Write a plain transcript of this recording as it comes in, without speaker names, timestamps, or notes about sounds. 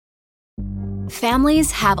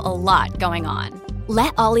Families have a lot going on.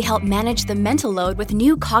 Let Ollie help manage the mental load with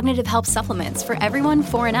new cognitive help supplements for everyone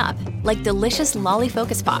 4 and up, like delicious Lolly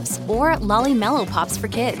Focus Pops or Lolly Mellow Pops for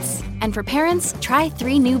kids. And for parents, try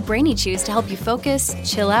 3 new Brainy Chews to help you focus,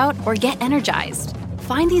 chill out, or get energized.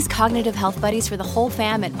 Find these cognitive health buddies for the whole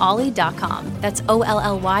fam at ollie.com. That's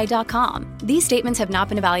OLLY.com. These statements have not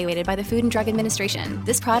been evaluated by the Food and Drug Administration.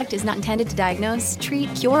 This product is not intended to diagnose,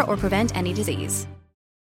 treat, cure, or prevent any disease.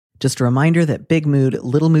 Just a reminder that Big Mood,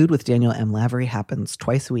 Little Mood with Daniel M. Lavery happens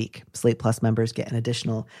twice a week. Slate Plus members get an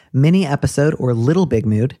additional mini episode or Little Big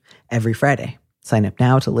Mood every Friday. Sign up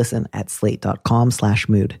now to listen at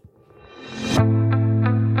slate.com/mood.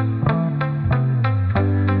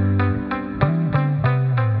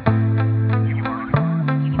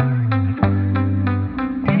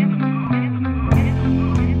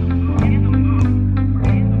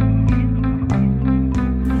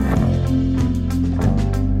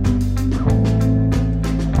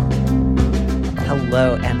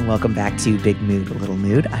 Hello and welcome back to Big Mood, Little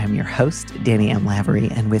Mood. I am your host, Danny M. Lavery,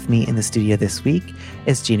 and with me in the studio this week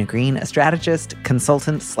is Gina Green, a strategist,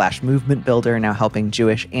 consultant / movement builder, now helping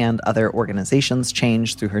Jewish and other organizations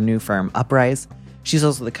change through her new firm, Uprise. She's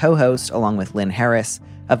also the co-host, along with Lynn Harris,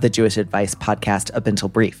 of the Jewish advice podcast, A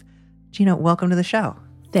Bintel Brief. Gina, welcome to the show.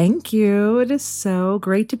 Thank you. It is so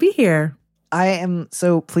great to be here. I am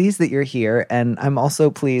so pleased that you're here, and I'm also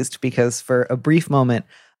pleased because for a brief moment,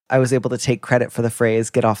 I was able to take credit for the phrase,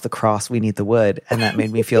 get off the cross, we need the wood. And that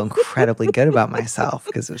made me feel incredibly good about myself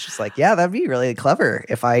because it was just like, yeah, that'd be really clever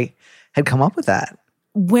if I had come up with that.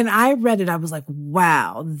 When I read it, I was like,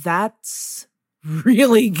 wow, that's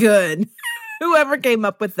really good. Whoever came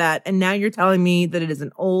up with that. And now you're telling me that it is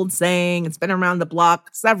an old saying. It's been around the block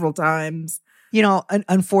several times. You know,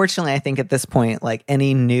 unfortunately, I think at this point, like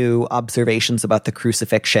any new observations about the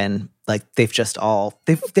crucifixion, like they've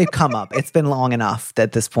come up. It's been long enough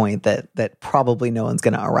at this point that probably no one's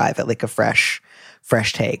going to arrive at like a fresh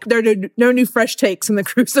take. There are no new fresh takes in the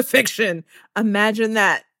crucifixion. Imagine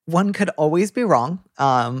that. One could always be wrong.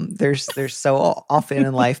 There's so often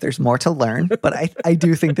in life there's more to learn, but I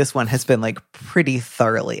do think this one has been like pretty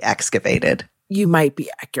thoroughly excavated. You might be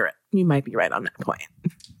accurate. You might be right on that point.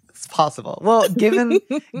 It's possible. Well, given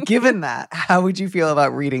that, how would you feel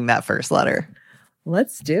about reading that first letter?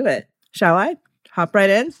 Let's do it. Shall I? Hop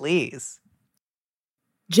right in? Please.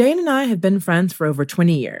 Jane and I have been friends for over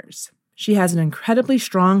 20 years. She has an incredibly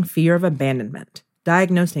strong fear of abandonment,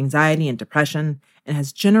 diagnosed anxiety and depression, and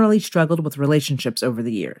has generally struggled with relationships over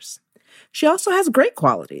the years. She also has great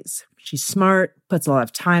qualities. She's smart, puts a lot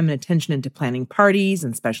of time and attention into planning parties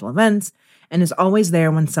and special events, and is always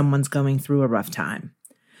there when someone's going through a rough time.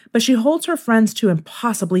 But she holds her friends to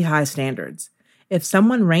impossibly high standards. If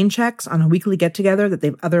someone rain checks on a weekly get-together that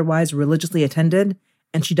they've otherwise religiously attended,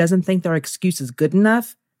 and she doesn't think their excuse is good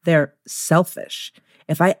enough, they're selfish.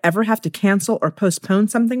 If I ever have to cancel or postpone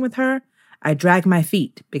something with her, I drag my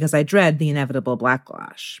feet because I dread the inevitable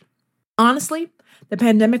backlash. Honestly, the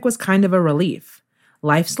pandemic was kind of a relief.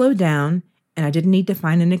 Life slowed down, and I didn't need to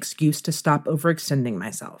find an excuse to stop overextending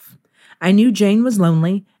myself. I knew Jane was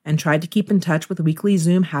lonely and tried to keep in touch with weekly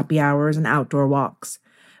Zoom happy hours and outdoor walks.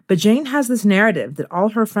 But Jane has this narrative that all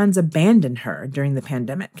her friends abandoned her during the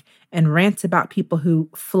pandemic and rants about people who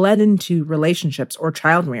fled into relationships or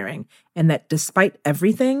child-rearing, and that despite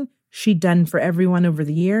everything she'd done for everyone over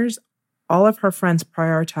the years, all of her friends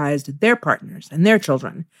prioritized their partners and their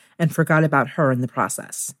children and forgot about her in the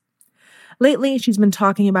process. Lately, she's been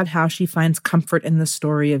talking about how she finds comfort in the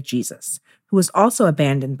story of Jesus, who was also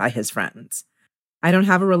abandoned by his friends. I don't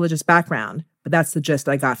have a religious background, but that's the gist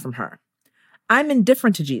I got from her. I'm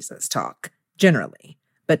indifferent to Jesus talk, generally,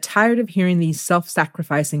 but tired of hearing these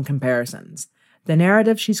self-sacrificing comparisons. The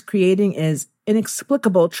narrative she's creating is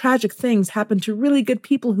inexplicable, tragic things happen to really good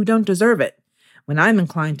people who don't deserve it, when I'm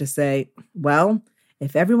inclined to say, well,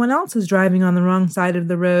 if everyone else is driving on the wrong side of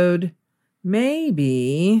the road,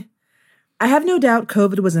 maybe. I have no doubt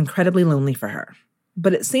COVID was incredibly lonely for her.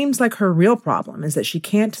 But it seems like her real problem is that she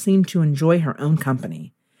can't seem to enjoy her own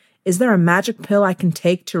company. Is there a magic pill I can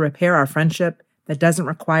take to repair our friendship that doesn't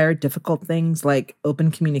require difficult things like open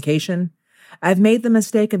communication? I've made the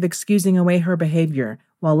mistake of excusing away her behavior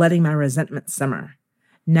while letting my resentment simmer.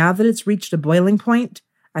 Now that it's reached a boiling point,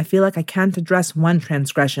 I feel like I can't address one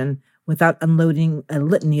transgression without unloading a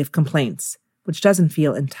litany of complaints, which doesn't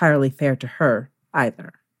feel entirely fair to her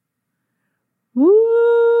either.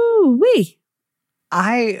 Woo-wee!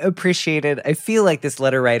 I feel like this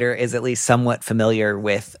letter writer is at least somewhat familiar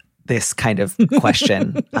with this kind of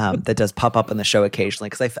question that does pop up on the show occasionally.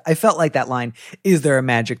 Because I felt like that line, is there a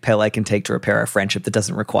magic pill I can take to repair a friendship that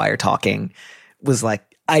doesn't require talking, was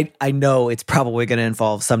like I know it's probably going to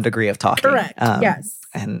involve some degree of talking. Correct. Yes.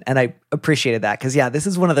 And I appreciated that because, this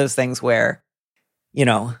is one of those things where,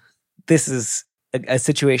 this is a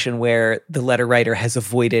situation where the letter writer has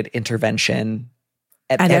avoided intervention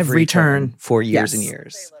at every turn for years and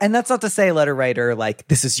years. And that's not to say, letter writer, like,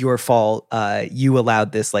 this is your fault. You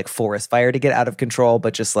allowed this like forest fire to get out of control,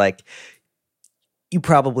 but just like, you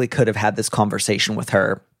probably could have had this conversation with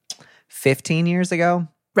her 15 years ago.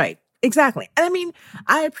 Right. Exactly. And I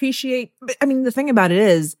mean, the thing about it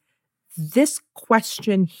is, this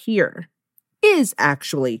question here is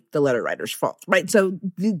actually the letter writer's fault, right? So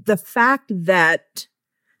the fact that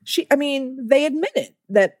they admitted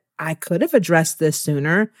that I could have addressed this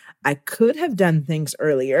sooner. I could have done things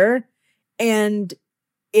earlier. And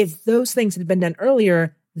if those things had been done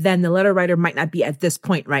earlier, then the letter writer might not be at this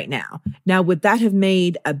point right now. Now, would that have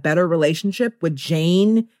made a better relationship? Would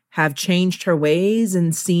Jane have changed her ways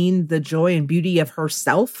and seen the joy and beauty of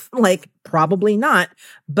herself? Like, probably not,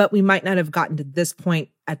 but we might not have gotten to this point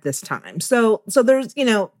at this time. So there's,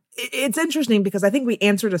 it's interesting because I think we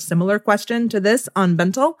answered a similar question to this on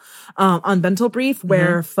Bentel Brief,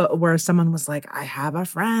 where someone was like, I have a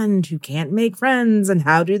friend who can't make friends, and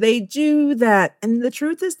how do they do that? And the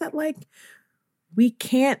truth is that, like, we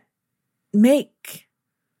can't make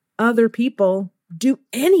other people do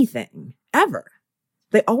anything ever.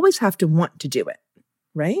 They always have to want to do it,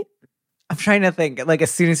 right? I'm trying to think, like,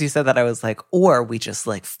 as soon as you said that, I was like, or we just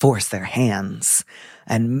like force their hands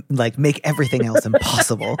and like make everything else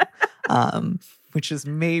impossible, which is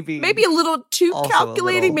maybe a little too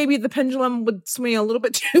calculating. Maybe the pendulum would swing a little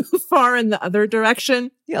bit too far in the other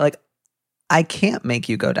direction. Yeah, like, I can't make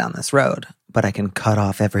you go down this road, but I can cut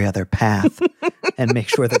off every other path and make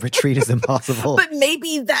sure the retreat is impossible. But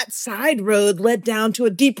maybe that side road led down to a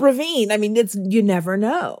deep ravine. I mean, you never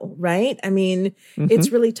know, right? I mean, It's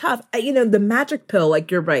really tough. The magic pill,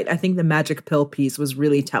 like, you're right. I think the magic pill piece was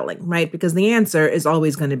really telling, right? Because the answer is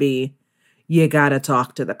always going to be, you got to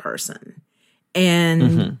talk to the person.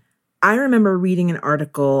 And I remember reading an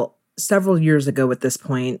article several years ago at this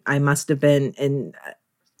point. I must have been in...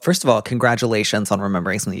 First of all, congratulations on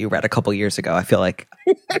remembering something you read a couple years ago. I feel like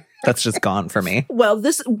that's just gone for me. Well,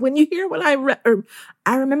 when you hear what I read,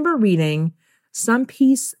 I remember reading some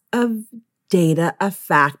piece of data, a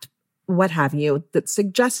fact, what have you, that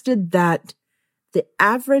suggested that the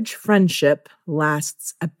average friendship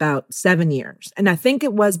lasts about 7 years. And I think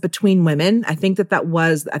it was between women. I think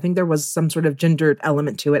there was some sort of gendered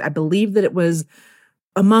element to it. I believe that it was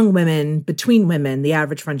among women, between women, the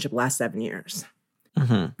average friendship lasts 7 years.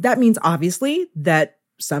 That means obviously that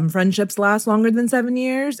some friendships last longer than 7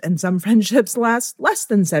 years and some friendships last less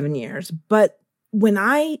than 7 years. But when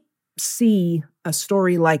I see a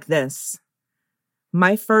story like this,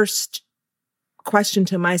 my first question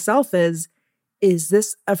to myself is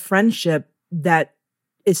this a friendship that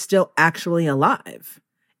is still actually alive?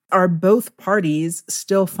 Are both parties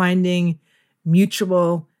still finding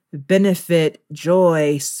mutual benefit,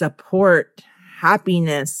 joy, support,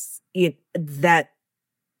 happiness that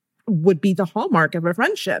would be the hallmark of a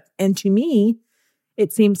friendship? And to me,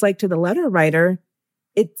 it seems like to the letter writer,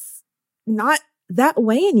 it's not that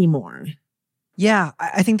way anymore. Yeah,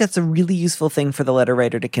 I think that's a really useful thing for the letter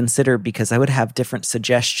writer to consider, because I would have different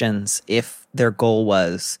suggestions if their goal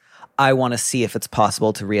was, I want to see if it's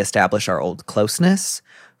possible to reestablish our old closeness,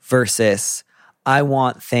 versus I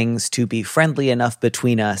want things to be friendly enough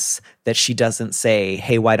between us that she doesn't say,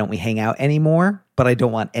 hey, why don't we hang out anymore? But I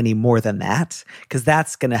don't want any more than that, because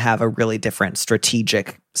that's going to have a really different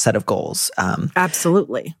strategic set of goals.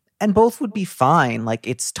 Absolutely. And both would be fine. Like,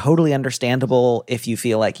 it's totally understandable if you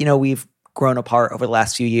feel like, we've grown apart over the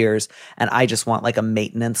last few years and I just want like a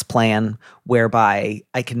maintenance plan whereby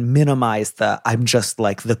I can minimize I'm just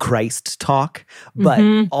like the Christ talk, but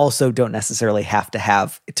also don't necessarily have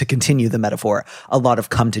to continue the metaphor, a lot of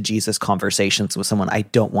come to Jesus conversations with someone I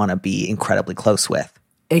don't want to be incredibly close with.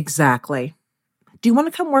 Exactly. Do you want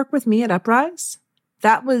to come work with me at Uprise?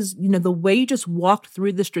 That was, the way you just walked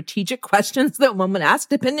through the strategic questions that one would ask,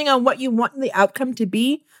 depending on what you want the outcome to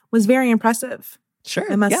be, was very impressive. Sure.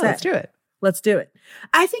 I must say. Let's do it. Let's do it.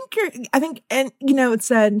 It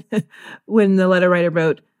said when the letter writer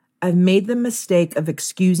wrote, I've made the mistake of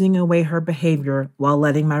excusing away her behavior while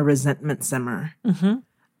letting my resentment simmer.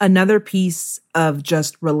 Another piece of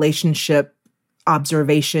just relationship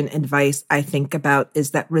observation advice I think about is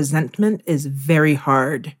that resentment is very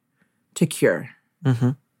hard to cure.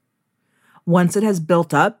 Once it has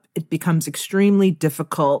built up, it becomes extremely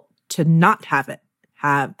difficult to not have it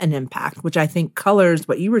have an impact, which I think colors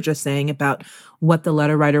what you were just saying about what the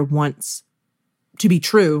letter writer wants to be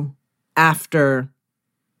true after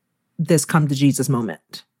this come to Jesus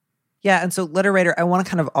moment. Yeah, and so letter writer, I want to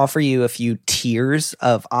kind of offer you a few tiers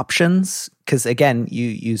of options because again,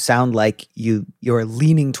 you sound like you're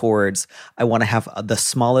leaning towards I want to have the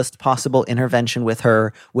smallest possible intervention with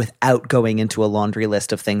her without going into a laundry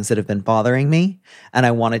list of things that have been bothering me, and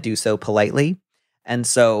I want to do so politely. And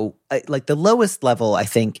so like the lowest level I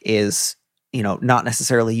think is not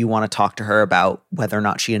necessarily you want to talk to her about whether or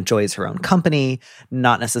not she enjoys her own company,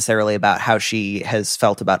 not necessarily about how she has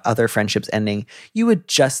felt about other friendships ending. You would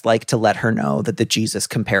just like to let her know that the Jesus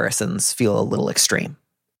comparisons feel a little extreme.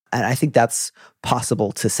 And I think that's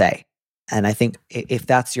possible to say. And I think if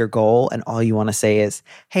that's your goal and all you want to say is,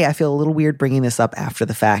 hey, I feel a little weird bringing this up after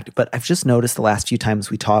the fact, but I've just noticed the last few times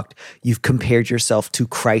we talked, you've compared yourself to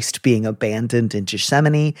Christ being abandoned in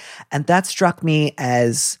Gethsemane. And that struck me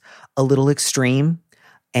as a little extreme.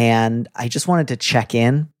 And I just wanted to check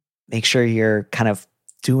in, make sure you're kind of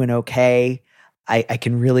doing okay. I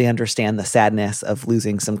can really understand the sadness of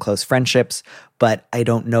losing some close friendships, but I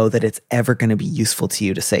don't know that it's ever going to be useful to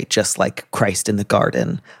you to say, just like Christ in the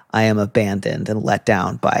garden, I am abandoned and let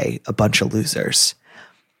down by a bunch of losers.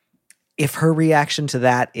 If her reaction to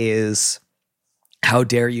that is, how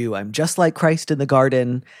dare you, I'm just like Christ in the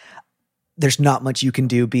garden, there's not much you can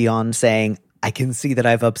do beyond saying, I can see that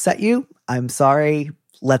I've upset you. I'm sorry.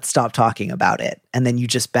 Let's stop talking about it. And then you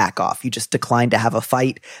just back off. You just decline to have a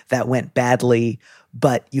fight that went badly,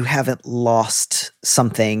 but you haven't lost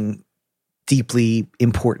something deeply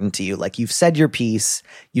important to you. Like you've said your piece,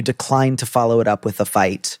 you decline to follow it up with a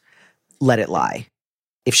fight, let it lie.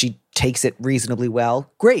 If she takes it reasonably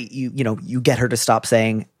well, great. You get her to stop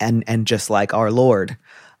saying, and just like our Lord,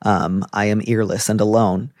 I am earless and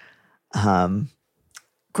alone.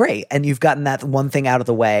 Great. And you've gotten that one thing out of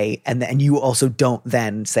the way. And you also don't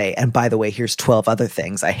then say, and by the way, here's 12 other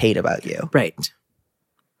things I hate about you. Right.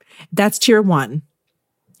 That's tier 1.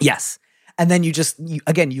 Yes. And then you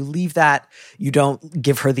leave that. You don't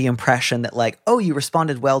give her the impression that like, oh, you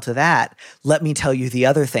responded well to that. Let me tell you the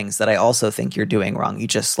other things that I also think you're doing wrong. You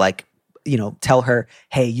just like, tell her,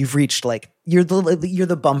 hey, you've reached like, you're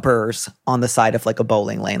the bumpers on the side of like a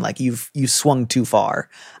bowling lane. Like you swung too far.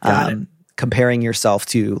 Got it. Comparing yourself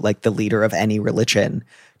to like the leader of any religion,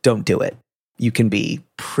 don't do it. You can be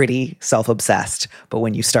pretty self-obsessed, but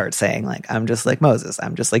when you start saying like, I'm just like Moses,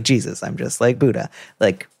 I'm just like Jesus, I'm just like Buddha,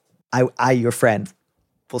 like I your friend,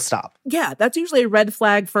 will stop. Yeah, that's usually a red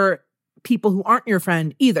flag for people who aren't your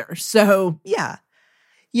friend either. So yeah,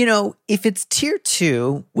 if it's tier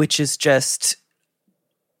 2, which is just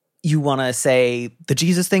you want to say the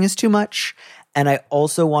Jesus thing is too much, and I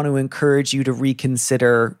also want to encourage you to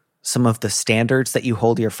reconsider some of the standards that you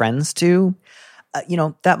hold your friends to,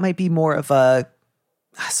 that might be more of a,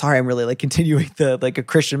 sorry, I'm really like continuing the like a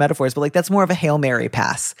Christian metaphors, but like that's more of a Hail Mary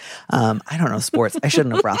pass. I don't know sports. I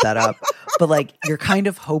shouldn't have brought that up, but like you're kind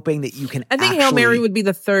of hoping that you can I think Hail Mary would be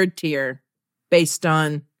the 3rd tier based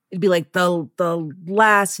on, it'd be like the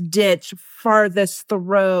last ditch, farthest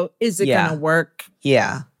throw. Is it going to work?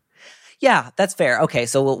 Yeah. Yeah, that's fair. Okay,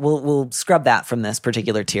 so we'll scrub that from this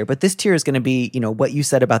particular tier. But this tier is going to be, what you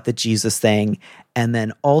said about the Jesus thing. And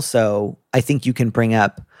then also, I think you can bring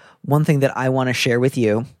up one thing that I want to share with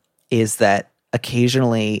you is that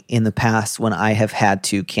occasionally in the past when I have had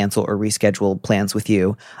to cancel or reschedule plans with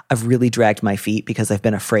you, I've really dragged my feet because I've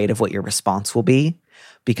been afraid of what your response will be,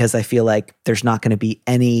 because I feel like there's not going to be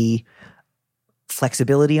any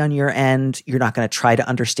flexibility on your end. You're not going to try to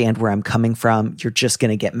understand where I'm coming from. You're just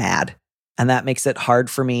going to get mad. And that makes it hard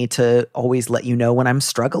for me to always let you know when I'm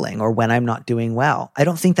struggling or when I'm not doing well. I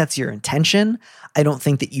don't think that's your intention. I don't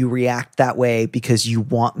think that you react that way because you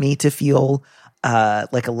want me to feel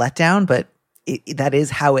like a letdown, but that is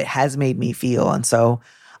how it has made me feel. And so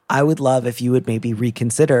I would love if you would maybe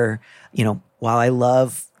reconsider, while I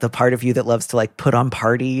love the part of you that loves to like put on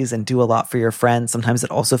parties and do a lot for your friends, sometimes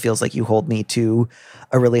it also feels like you hold me to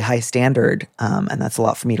a really high standard. And that's a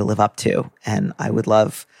lot for me to live up to. And I would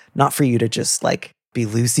love not for you to just like be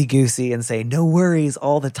loosey-goosey and say no worries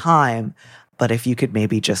all the time, but if you could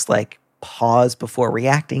maybe just like pause before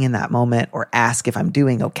reacting in that moment or ask if I'm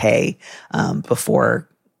doing okay before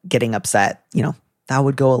getting upset, that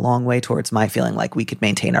would go a long way towards my feeling like we could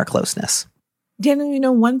maintain our closeness.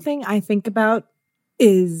 Daniel, one thing I think about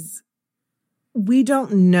is we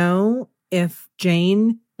don't know if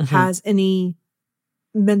Jane has any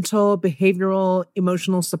mental, behavioral,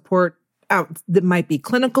 emotional support out that might be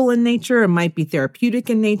clinical in nature, it might be therapeutic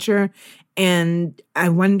in nature. And I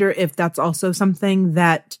wonder if that's also something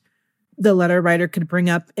that the letter writer could bring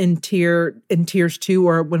up in tiers 2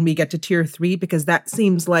 or when we get to tier 3, because that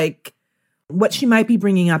seems like what she might be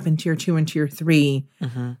bringing up in tier 2 and tier 3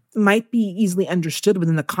 might be easily understood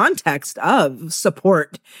within the context of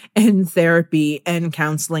support and therapy and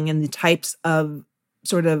counseling and the types of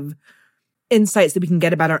sort of insights that we can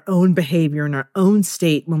get about our own behavior and our own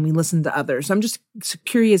state when we listen to others. So I'm just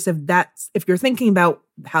curious if you're thinking about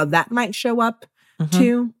how that might show up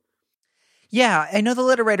too. Yeah, I know the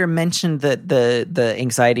letter writer mentioned that the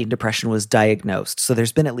anxiety and depression was diagnosed. So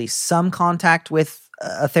there's been at least some contact with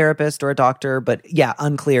a therapist or a doctor, but yeah,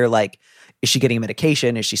 unclear, like, is she getting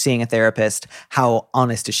medication? Is she seeing a therapist? How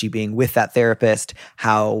honest is she being with that therapist?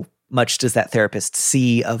 How much does that therapist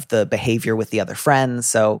see of the behavior with the other friends?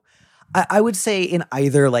 So I would say in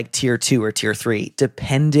either like tier 2 or tier 3,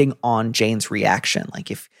 depending on Jane's reaction.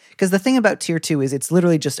 Because the thing about tier 2 is it's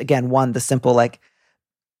literally just, again, one, the simple, like,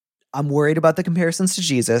 I'm worried about the comparisons to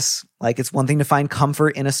Jesus. Like, it's one thing to find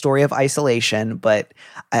comfort in a story of isolation, but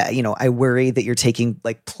I worry that you're taking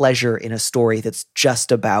like pleasure in a story that's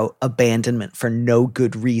just about abandonment for no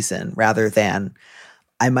good reason, rather than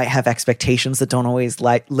I might have expectations that don't always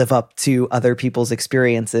live up to other people's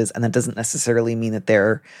experiences, and that doesn't necessarily mean that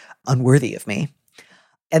they're unworthy of me.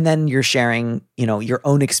 And then you're sharing, your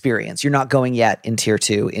own experience. You're not going yet in tier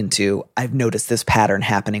 2 into, I've noticed this pattern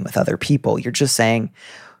happening with other people. You're just saying,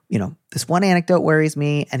 this one anecdote worries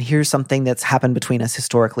me, and here's something that's happened between us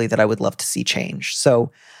historically that I would love to see change.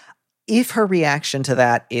 So if her reaction to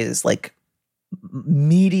that is like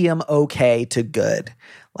medium okay to good,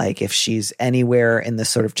 like if she's anywhere in this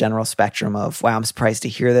sort of general spectrum of, wow, I'm surprised to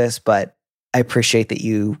hear this, but I appreciate that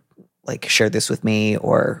you like shared this with me,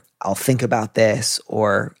 or I'll think about this,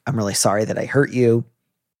 or I'm really sorry that I hurt you,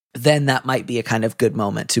 then that might be a kind of good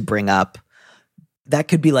moment to bring up. That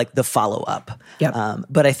could be like the follow-up. Yep.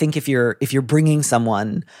 But I think if you're bringing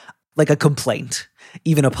someone like a complaint,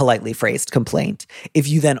 even a politely phrased complaint, if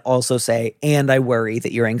you then also say, and I worry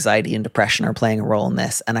that your anxiety and depression are playing a role in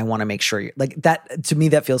this, and I want to make sure you're like that, to me,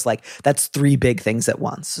 that feels like that's 3 big things at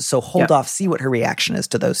once. So hold off, see what her reaction is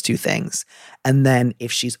to those 2 things. And then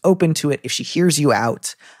if she's open to it, if she hears you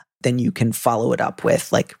out, then you can follow it up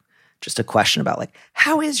with like just a question about like,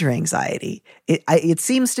 how is your anxiety? It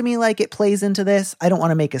seems to me like it plays into this. I don't want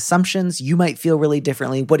to make assumptions. You might feel really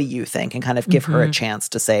differently. What do you think? And kind of give her a chance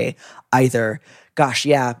to say either, gosh,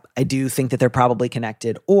 yeah, I do think that they're probably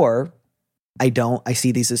connected, or I don't. I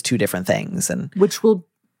see these as 2 different things. And which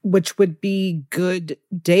would be good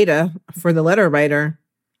data for the letter writer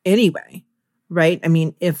anyway, right? I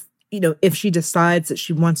mean, if she decides that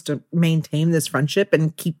she wants to maintain this friendship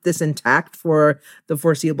and keep this intact for the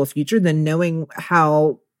foreseeable future, then knowing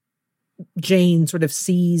how Jane sort of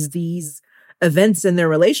sees these events in their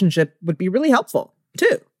relationship would be really helpful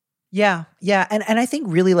too. Yeah. Yeah. And I think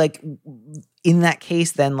really like in that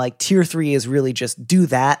case, then like tier 3 is really just do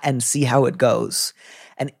that and see how it goes.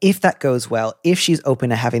 And if that goes well, if she's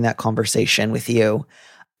open to having that conversation with you,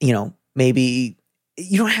 maybe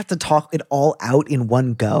you don't have to talk it all out in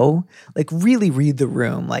one go. Like really read the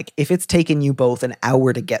room. Like if it's taken you both an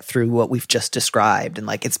hour to get through what we've just described and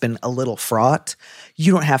like it's been a little fraught,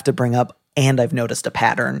 you don't have to bring up, and I've noticed a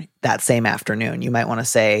pattern that same afternoon. You might want to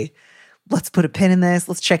say, let's put a pin in this.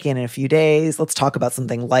 Let's check in a few days. Let's talk about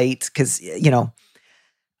something light. Because,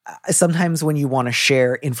 sometimes when you want to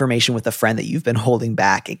share information with a friend that you've been holding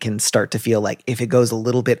back, it can start to feel like if it goes a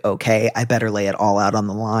little bit okay, I better lay it all out on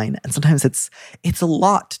the line. And sometimes it's a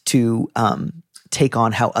lot to take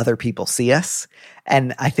on how other people see us.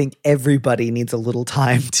 And I think everybody needs a little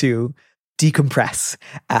time to decompress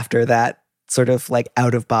after that sort of like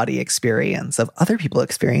out of body experience of other people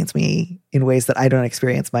experience me in ways that I don't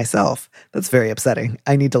experience myself. That's very upsetting.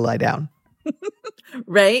 I need to lie down.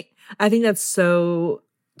 Right? I think that's so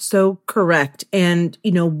correct. And,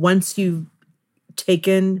 once you've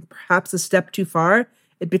taken perhaps a step too far,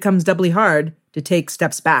 it becomes doubly hard to take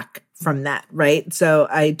steps back from that, right? So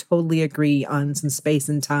I totally agree on some space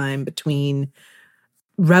and time between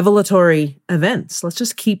revelatory events. Let's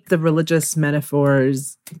just keep the religious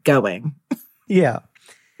metaphors going. Yeah.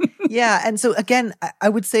 Yeah. And so again, I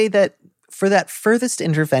would say that for that furthest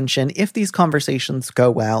intervention, if these conversations go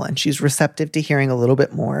well and she's receptive to hearing a little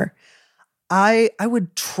bit more, I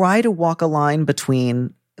would try to walk a line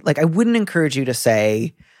between, like, I wouldn't encourage you to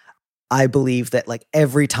say, I believe that like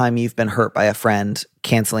every time you've been hurt by a friend,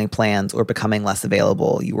 canceling plans or becoming less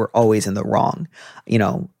available, you were always in the wrong.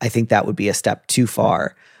 I think that would be a step too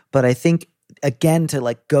far. But I think, again, to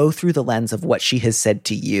like go through the lens of what she has said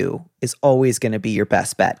to you is always going to be your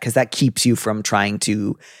best bet, because that keeps you from trying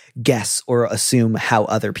to guess or assume how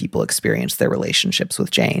other people experience their relationships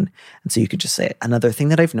with Jane. And so you could just say, another thing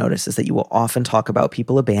that I've noticed is that you will often talk about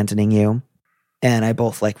people abandoning you. And I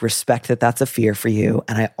both like respect that that's a fear for you.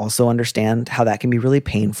 And I also understand how that can be really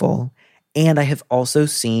painful. And I have also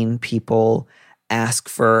seen people ask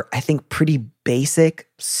for, I think, pretty basic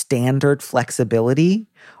standard flexibility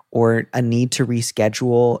or a need to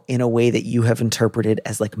reschedule in a way that you have interpreted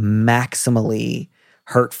as like maximally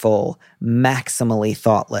hurtful, maximally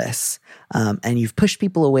thoughtless. And you've pushed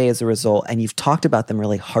people away as a result, and you've talked about them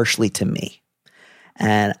really harshly to me.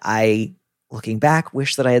 And I, looking back,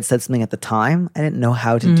 wish that I had said something at the time. I didn't know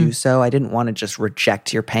how to do so. I didn't want to just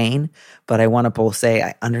reject your pain, but I want to both say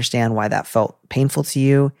I understand why that felt painful to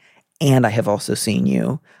you. And I have also seen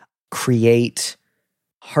you create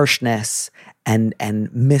harshness and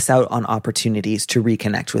miss out on opportunities to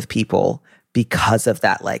reconnect with people because of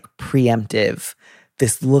that like preemptive,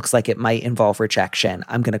 this looks like it might involve rejection.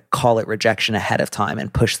 I'm going to call it rejection ahead of time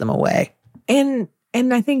and push them away. And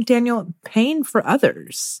I think, Daniel, pain for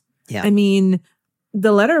others. Yeah. I mean,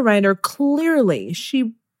 the letter writer clearly,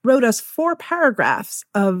 she wrote us 4 paragraphs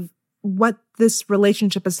of what this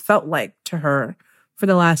relationship has felt like to her for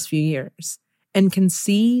the last few years, and can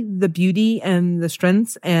see the beauty and the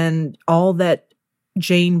strengths and all that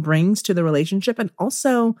Jane brings to the relationship. And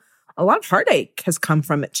also a lot of heartache has come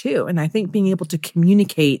from it too. And I think being able to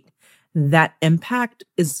communicate that impact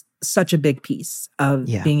is such a big piece of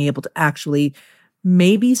being able to actually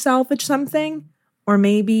maybe salvage something, or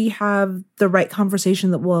maybe have the right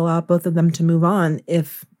conversation that will allow both of them to move on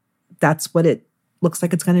if that's what it looks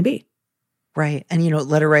like it's going to be. Right. And,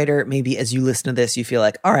 letter writer, maybe as you listen to this, you feel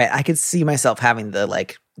like, all right, I could see myself having the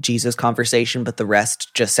like Jesus conversation, but the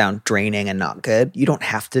rest just sound draining and not good. You don't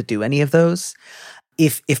have to do any of those.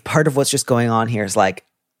 If part of what's just going on here is like,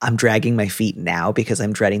 I'm dragging my feet now because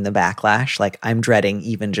I'm dreading the backlash. Like I'm dreading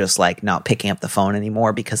even just like not picking up the phone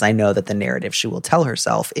anymore, because I know that the narrative she will tell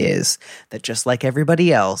herself is that just like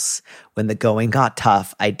everybody else, when the going got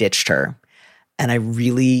tough, I ditched her. And I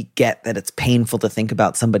really get that it's painful to think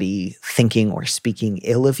about somebody thinking or speaking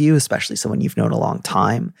ill of you, especially someone you've known a long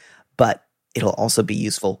time. But it'll also be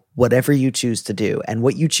useful, whatever you choose to do. And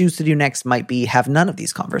what you choose to do next might be have none of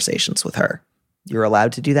these conversations with her. You're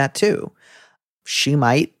allowed to do that too. She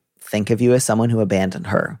might think of you as someone who abandoned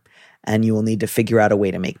her. And you will need to figure out a way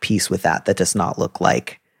to make peace with that does not look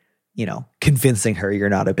like, convincing her you're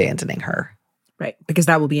not abandoning her. Right. Because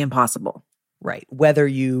that will be impossible. Right. Whether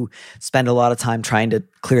you spend a lot of time trying to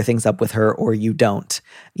clear things up with her or you don't,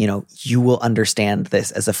 you will understand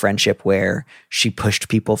this as a friendship where she pushed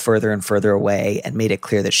people further and further away and made it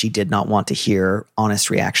clear that she did not want to hear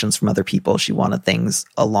honest reactions from other people. She wanted things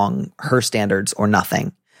along her standards or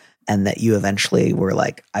nothing. And that you eventually were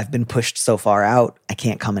like, I've been pushed so far out, I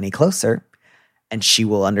can't come any closer. And she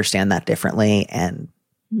will understand that differently. And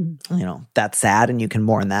that's sad and you can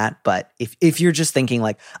mourn that. But if you're just thinking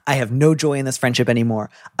like, I have no joy in this friendship anymore,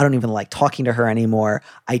 I don't even like talking to her anymore,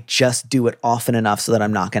 I just do it often enough so that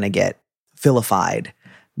I'm not going to get vilified,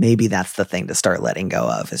 maybe that's the thing to start letting go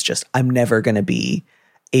of. It's just, I'm never going to be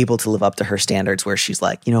able to live up to her standards where she's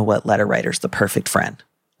like, you know what, letter writer's the perfect friend.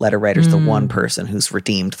 Letter writer's the one person who's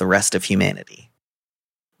redeemed the rest of humanity.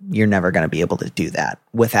 You're never going to be able to do that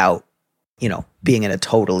without being in a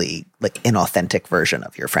totally like inauthentic version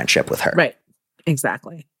of your friendship with her. Right.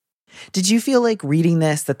 Exactly. Did you feel like reading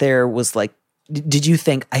this that there was like, did you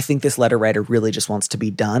think, I think this letter writer really just wants to be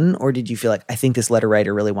done? Or did you feel like, I think this letter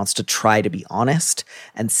writer really wants to try to be honest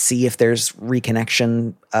and see if there's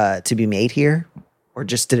reconnection to be made here? Or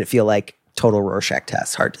just did it feel like total Rorschach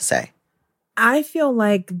test? Hard to say. I feel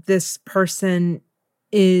like this person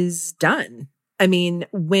is done. I mean,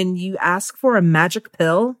 when you ask for a magic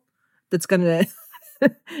pill that's going to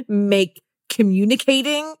make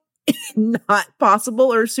communicating not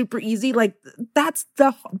possible or super easy, like that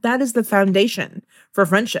is the foundation for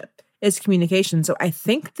friendship, is communication. So I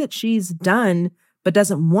think that she's done, but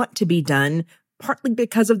doesn't want to be done, partly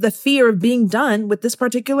because of the fear of being done with this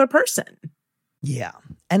particular person. Yeah.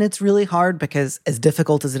 And it's really hard because as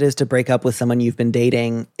difficult as it is to break up with someone you've been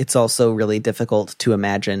dating, it's also really difficult to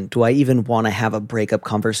imagine, do I even want to have a breakup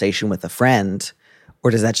conversation with a friend? Or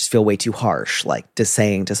does that just feel way too harsh? Like just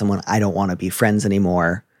saying to someone, I don't want to be friends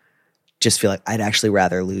anymore. Just feel like I'd actually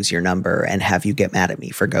rather lose your number and have you get mad at me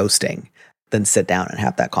for ghosting than sit down and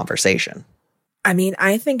have that conversation. I mean,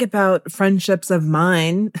 I think about friendships of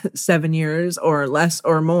mine, 7 years or less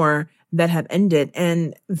or more, that have ended,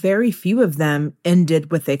 and very few of them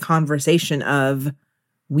ended with a conversation of,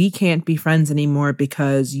 we can't be friends anymore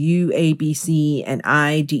because you A, B, C, and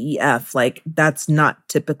I, D, E, F. Like, that's not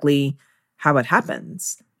typically how it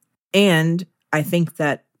happens. And I think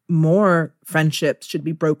that more friendships should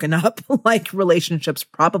be broken up, like relationships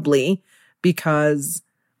probably, because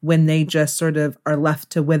when they just sort of are left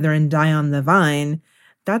to wither and die on the vine,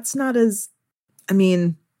 that's not as, I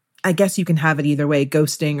mean, I guess you can have it either way,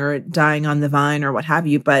 ghosting or dying on the vine or what have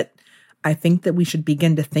you. But I think that we should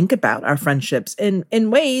begin to think about our friendships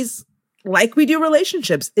in ways like we do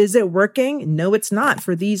relationships. Is it working? No, it's not.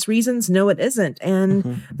 For these reasons, no, it isn't.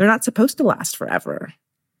 And they're not supposed to last forever.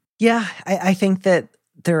 Yeah, I think that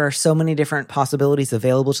there are so many different possibilities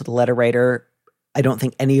available to the letter writer. I don't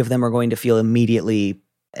think any of them are going to feel immediately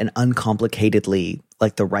and uncomplicatedly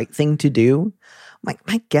like the right thing to do.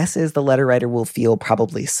 My guess is the letter writer will feel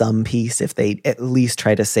probably some peace if they at least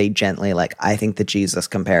try to say gently, like, I think the Jesus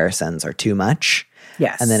comparisons are too much.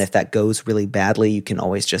 Yes. And then if that goes really badly, you can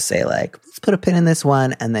always just say, like, let's put a pin in this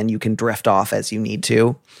one, and then you can drift off as you need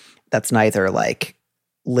to. That's neither like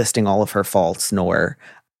listing all of her faults nor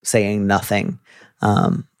saying nothing.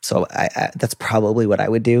 So I that's probably what I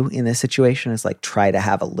would do in this situation, is like try to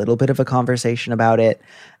have a little bit of a conversation about it.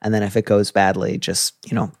 And then if it goes badly, just,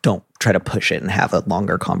 don't try to push it and have a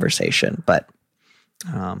longer conversation. But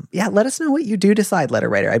yeah, let us know what you do decide, letter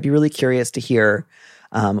writer. I'd be really curious to hear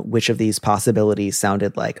which of these possibilities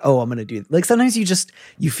sounded like, oh, I'm going to do, like, sometimes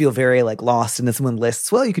you feel very like lost and then someone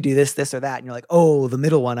lists, well, you could do this, this, or that. And you're like, oh, the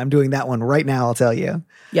middle one, I'm doing that one right now, I'll tell you.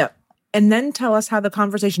 Yep. And then tell us how the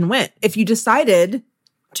conversation went. If you decided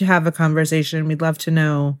to have a conversation, we'd love to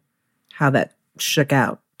know how that shook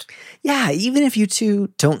out. Yeah, even if you two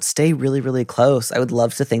don't stay really, really close, I would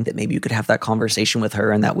love to think that maybe you could have that conversation with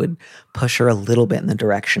her and that would push her a little bit in the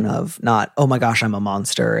direction of not, oh my gosh, I'm a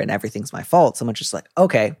monster and everything's my fault. So much just like,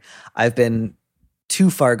 okay, I've been too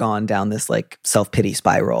far gone down this like self-pity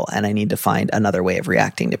spiral and I need to find another way of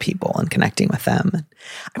reacting to people and connecting with them.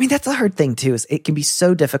 I mean, that's a hard thing too, is it can be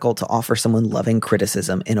so difficult to offer someone loving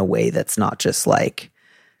criticism in a way that's not just like,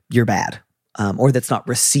 you're bad, or that's not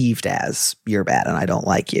received as you're bad and I don't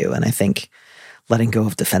like you. And I think letting go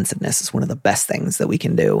of defensiveness is one of the best things that we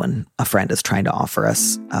can do when a friend is trying to offer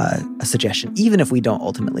us a suggestion, even if we don't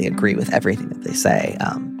ultimately agree with everything that they say.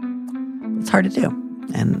 It's hard to do.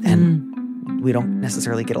 And we don't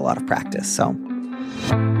necessarily get a lot of practice. So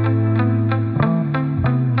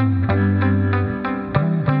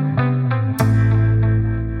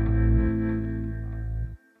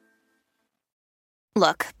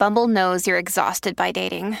Look, Bumble knows you're exhausted by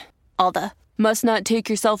dating. All the must not take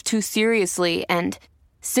yourself too seriously and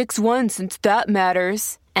 6'1" since that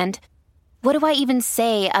matters. And what do I even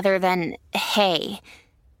say other than, hey?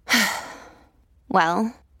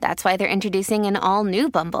 Well, that's why they're introducing an all-new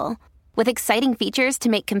Bumble with exciting features to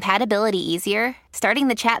make compatibility easier, starting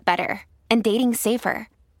the chat better, and dating safer.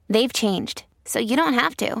 They've changed, so you don't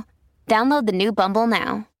have to. Download the new Bumble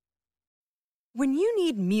now. When you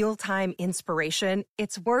need mealtime inspiration,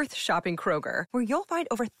 it's worth shopping Kroger, where you'll find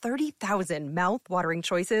over 30,000 mouth-watering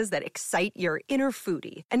choices that excite your inner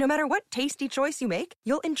foodie. And no matter what tasty choice you make,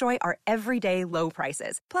 you'll enjoy our everyday low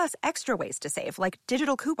prices, plus extra ways to save, like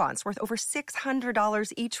digital coupons worth over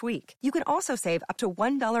 $600 each week. You can also save up to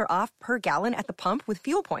 $1 off per gallon at the pump with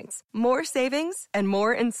fuel points. More savings and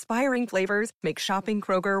more inspiring flavors make shopping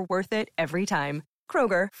Kroger worth it every time.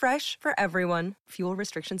 Kroger, fresh for everyone. Fuel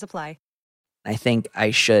restrictions apply. I think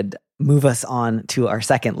I should move us on to our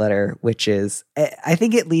second letter, which is, I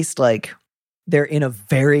think at least like they're in a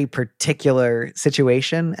very particular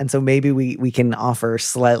situation. And so maybe we can offer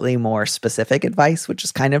slightly more specific advice, which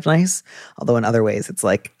is kind of nice. Although in other ways, it's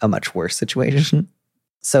like a much worse situation.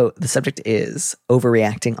 So the subject is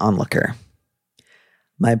overreacting onlooker.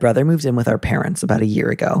 My brother moved in with our parents about a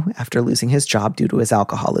year ago after losing his job due to his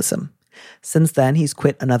alcoholism. Since then, he's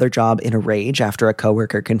quit another job in a rage after a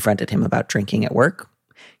coworker confronted him about drinking at work.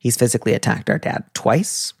 He's physically attacked our dad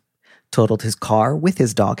twice, totaled his car with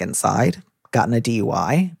his dog inside, gotten a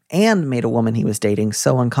DUI, and made a woman he was dating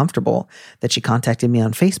so uncomfortable that she contacted me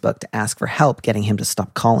on Facebook to ask for help getting him to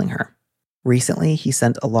stop calling her. Recently, he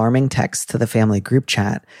sent alarming texts to the family group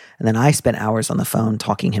chat, and then I spent hours on the phone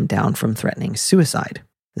talking him down from threatening suicide.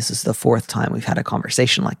 This is the fourth time we've had a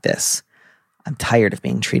conversation like this. I'm tired of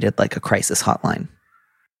being treated like a crisis hotline.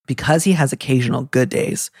 Because he has occasional good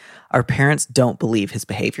days, our parents don't believe his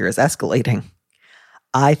behavior is escalating.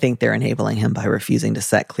 I think they're enabling him by refusing to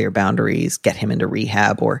set clear boundaries, get him into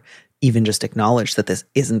rehab, or even just acknowledge that this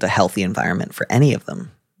isn't a healthy environment for any of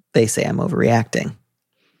them. They say I'm overreacting.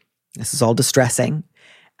 This is all distressing,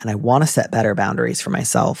 and I want to set better boundaries for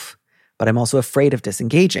myself, but I'm also afraid of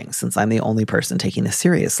disengaging since I'm the only person taking this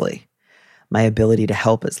seriously. My ability to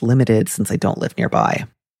help is limited since I don't live nearby.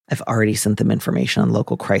 I've already sent them information on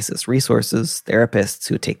local crisis resources, therapists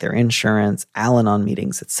who take their insurance, Al-Anon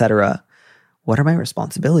meetings, etc. What are my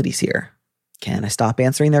responsibilities here? Can I stop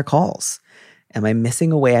answering their calls? Am I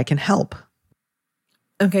missing a way I can help?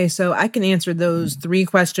 Okay, so I can answer those 3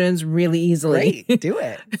 questions really easily. Great, do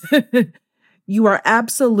it. You are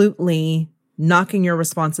absolutely knocking your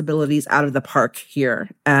responsibilities out of the park here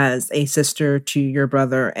as a sister to your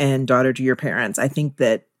brother and daughter to your parents. I think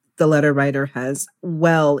that the letter writer has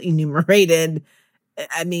well enumerated,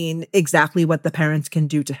 exactly what the parents can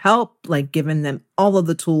do to help, like given them all of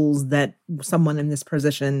the tools that someone in this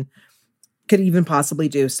position could even possibly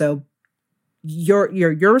do. So your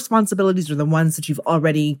responsibilities are the ones that you've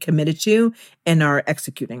already committed to and are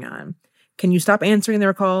executing on. Can you stop answering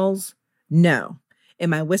their calls? No.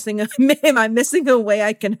 Am I missing a way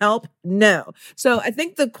I can help? No. So I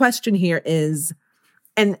think the question here is,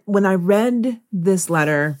 and when I read this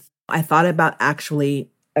letter, I thought about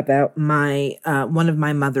my one of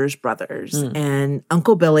my mother's brothers, and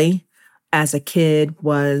Uncle Billy as a kid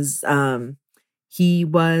was he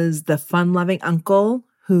was the fun-loving uncle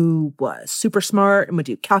who was super smart and would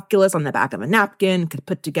do calculus on the back of a napkin, could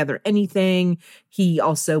put together anything. He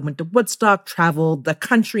also went to Woodstock, traveled the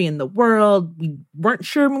country and the world. We weren't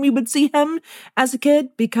sure when we would see him as a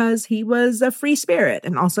kid because he was a free spirit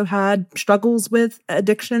and also had struggles with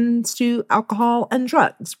addictions to alcohol and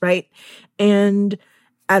drugs, right? And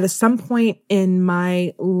at some point in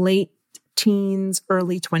my late teens,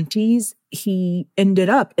 early 20s, he ended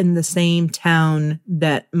up in the same town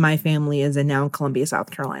that my family is in now in Columbia, South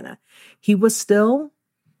Carolina. He was still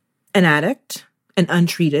an addict, an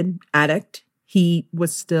untreated addict. He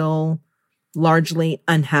was still largely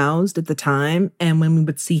unhoused at the time. And when we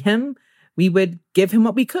would see him, we would give him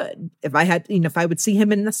what we could. If I would see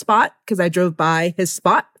him in the spot, because I drove by his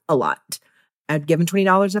spot a lot, I'd give him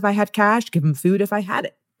 $20 if I had cash, give him food if I had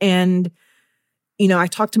it. And I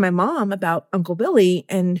talked to my mom about Uncle Billy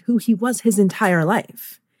and who he was his entire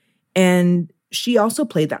life. And she also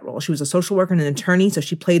played that role. She was a social worker and an attorney, so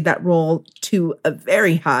she played that role to a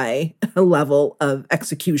very high level of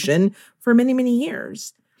execution for many, many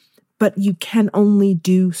years. But you can only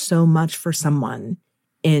do so much for someone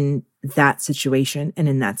in that situation and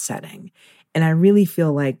in that setting. And I really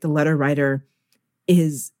feel like the letter writer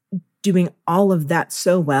is doing all of that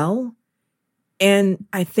so well. And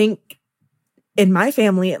I think in my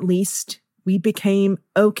family, at least, we became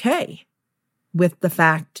okay with the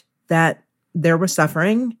fact that there was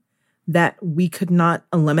suffering that we could not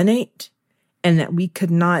eliminate and that we could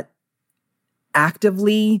not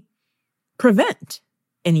actively prevent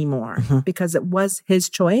anymore because it was his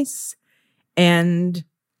choice and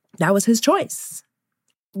that was his choice.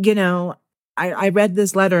 I read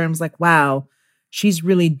this letter and was like, wow, she's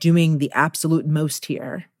really doing the absolute most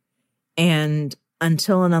here. And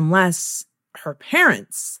until and unless her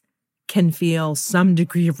parents can feel some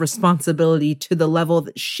degree of responsibility to the level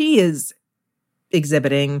that she is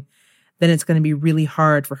exhibiting, then it's going to be really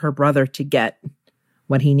hard for her brother to get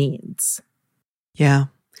what he needs. Yeah.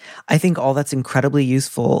 I think all that's incredibly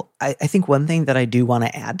useful. I think one thing that I do want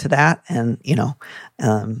to add to that, and,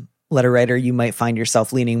 letter writer, you might find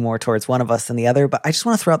yourself leaning more towards one of us than the other, but I just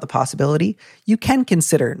want to throw out the possibility you can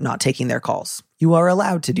consider not taking their calls. You are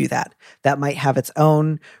allowed to do that. That might have its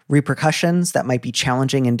own repercussions. That might be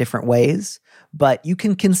challenging in different ways, but you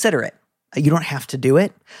can consider it. You don't have to do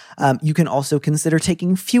it. You can also consider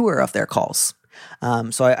taking fewer of their calls.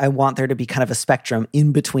 So I want there to be kind of a spectrum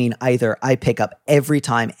in between either I pick up every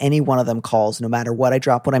time any one of them calls, no matter what I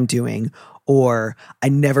drop what I'm doing, or I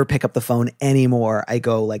never pick up the phone anymore. I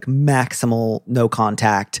go like maximal no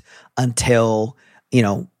contact until,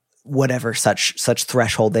 whatever such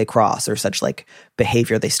threshold they cross or such like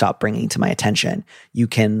behavior they stop bringing to my attention. You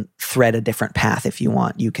can thread a different path if you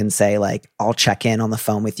want. You can say like, I'll check in on the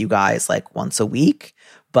phone with you guys like once a week,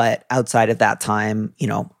 but outside of that time,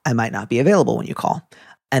 I might not be available when you call.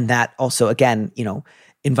 And that also, again,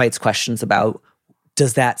 invites questions about,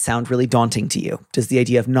 does that sound really daunting to you? Does the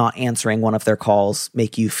idea of not answering one of their calls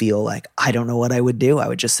make you feel like, I don't know what I would do? I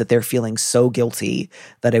would just sit there feeling so guilty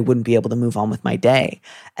that I wouldn't be able to move on with my day.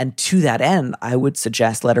 And to that end, I would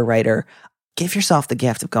suggest, letter writer, give yourself the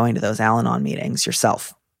gift of going to those Al-Anon meetings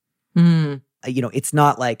yourself. It's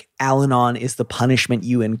not like Al-Anon is the punishment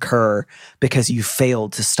you incur because you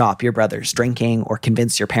failed to stop your brother's drinking or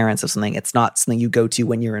convince your parents of something. It's not something you go to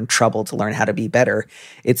when you're in trouble to learn how to be better.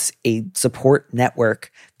 It's a support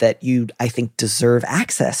network that you, I think, deserve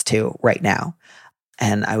access to right now.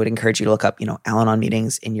 And I would encourage you to look up, Al-Anon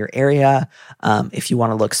meetings in your area. If you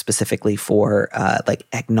want to look specifically for like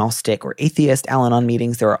agnostic or atheist Al-Anon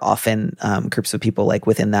meetings, there are often groups of people like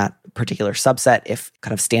within that particular subset. If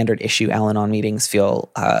kind of standard issue Al-Anon meetings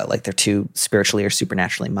feel like they're too spiritually or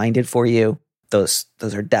supernaturally minded for you, those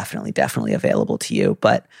are definitely available to you.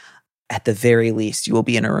 But at the very least, you will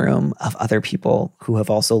be in a room of other people who have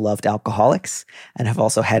also loved alcoholics and have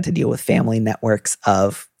also had to deal with family networks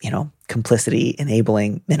of, complicity,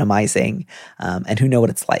 enabling, minimizing, and who know what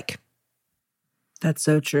it's like. That's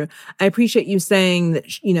so true. I appreciate you saying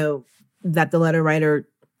that, that the letter writer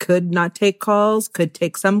could not take calls, could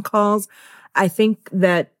take some calls. I think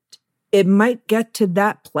that it might get to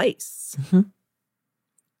that place. Mm-hmm.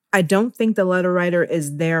 I don't think the letter writer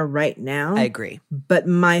is there right now. I agree. But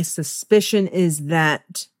my suspicion is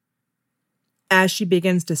that as she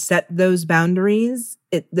begins to set those boundaries,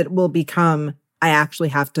 that will become, I actually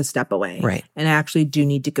have to step away. Right. And I actually do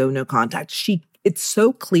need to go no contact. It's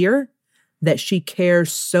so clear that she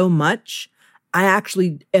cares so much. I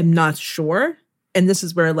actually am not sure. And this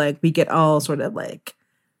is where we get all sort of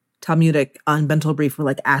Talmudic on Bentel Brief.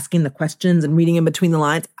 We're asking the questions and reading in between the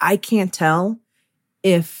lines. I can't tell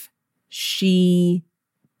if she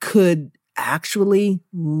could actually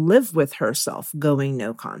live with herself going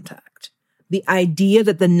no contact. The idea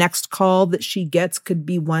that the next call that she gets could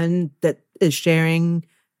be one that is sharing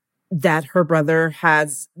that her brother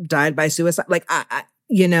has died by suicide.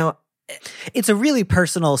 It's a really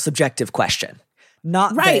personal, subjective question.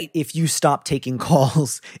 Not right. That if you stop taking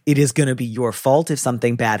calls, it is going to be your fault if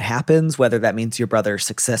something bad happens, whether that means your brother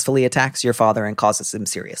successfully attacks your father and causes him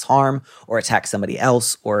serious harm, or attacks somebody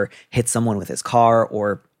else, or hits someone with his car,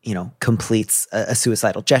 or, completes a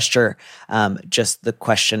suicidal gesture. Just the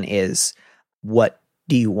question is, what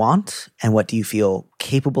do you want and what do you feel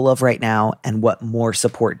capable of right now? And what more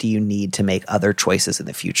support do you need to make other choices in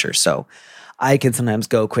the future? So I can sometimes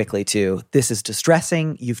go quickly to, this is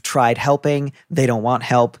distressing. You've tried helping. They don't want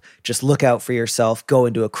help. Just look out for yourself. Go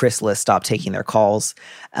into a chrysalis. Stop taking their calls.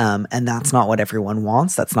 And that's not what everyone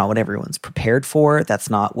wants. That's not what everyone's prepared for. That's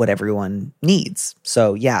not what everyone needs.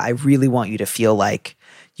 So yeah, I really want you to feel like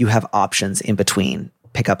you have options in between.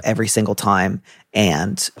 Pick up every single time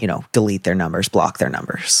and, delete their numbers, block their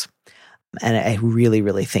numbers. And I really,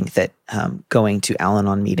 really think that going to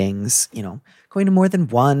Al-Anon meetings, going to more than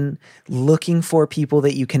one, looking for people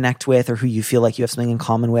that you connect with or who you feel like you have something in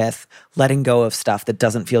common with, letting go of stuff that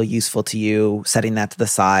doesn't feel useful to you, setting that to the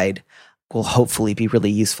side will hopefully be really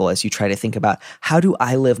useful as you try to think about, how do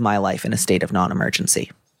I live my life in a state of non-emergency?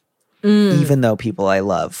 Even though people I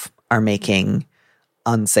love are making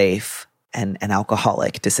unsafe and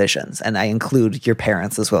alcoholic decisions. And I include your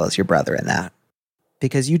parents as well as your brother in that.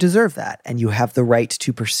 Because you deserve that and you have the right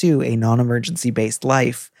to pursue a non-emergency based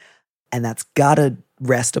life. And that's got to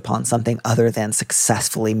rest upon something other than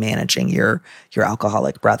successfully managing your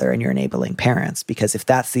alcoholic brother and your enabling parents. Because if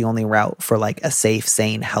that's the only route for a safe,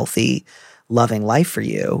 sane, healthy, loving life for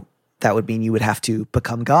you, that would mean you would have to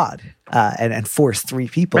become God and force three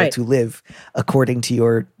people to live according to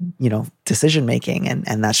your, decision making.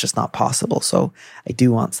 And that's just not possible. So I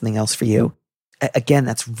do want something else for you. Again,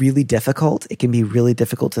 that's really difficult. It can be really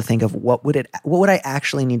difficult to think of what would I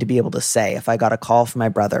actually need to be able to say if I got a call from my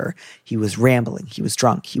brother. He was rambling, he was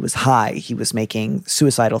drunk, he was high, he was making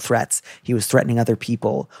suicidal threats, he was threatening other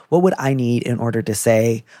people. What would I need in order to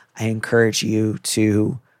say, I encourage you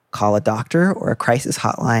to call a doctor or a crisis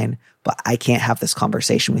hotline, but I can't have this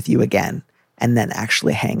conversation with you again, and then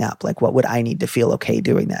actually hang up? What would I need to feel okay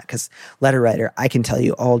doing that? Because letter writer, I can tell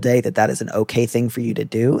you all day that is an okay thing for you to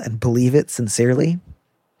do and believe it sincerely.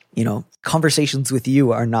 Conversations with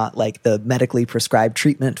you are not the medically prescribed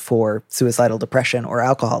treatment for suicidal depression or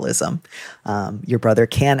alcoholism. Your brother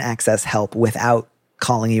can access help without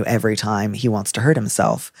calling you every time he wants to hurt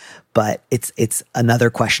himself. But it's another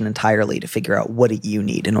question entirely to figure out, what do you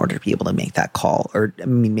need in order to be able to make that call or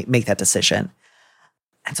make that decision?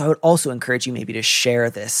 And so I would also encourage you maybe to share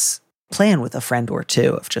this plan with a friend or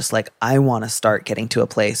two of just I want to start getting to a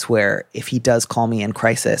place where if he does call me in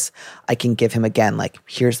crisis, I can give him again,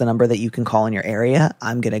 here's the number that you can call in your area.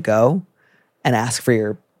 I'm going to go and ask for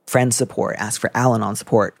your friend support, ask for Al-Anon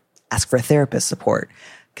support, ask for therapist support,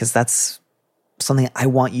 because that's something I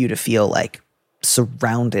want you to feel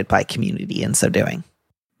surrounded by community in so doing.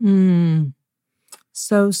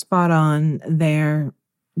 So spot on there,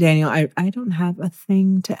 Daniel. I don't have a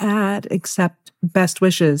thing to add except best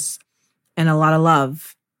wishes and a lot of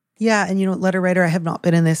love. Yeah. And, letter writer, I have not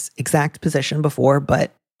been in this exact position before,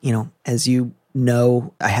 but, as you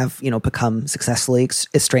know, I have, become successfully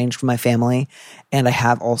estranged from my family. And I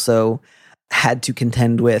have also had to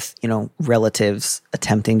contend with, relatives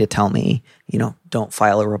attempting to tell me, don't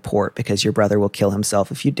file a report because your brother will kill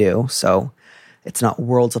himself if you do. So it's not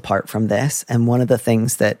worlds apart from this. And one of the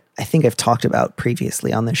things that I think I've talked about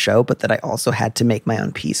previously on the show, but that I also had to make my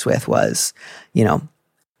own peace with was,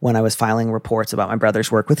 when I was filing reports about my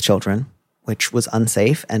brother's work with children, which was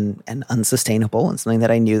unsafe and unsustainable and something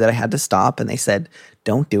that I knew that I had to stop. And they said,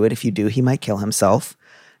 don't do it. If you do, he might kill himself.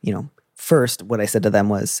 First, what I said to them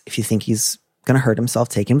was, if you think he's going to hurt himself,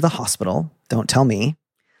 take him to the hospital. Don't tell me.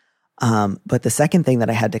 But the second thing that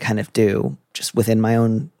I had to kind of do just within my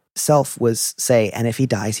own self was say, and if he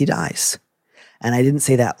dies, he dies. And I didn't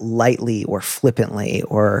say that lightly or flippantly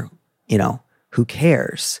or, who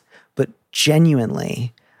cares? But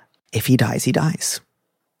genuinely, if he dies, he dies.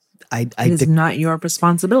 It is not your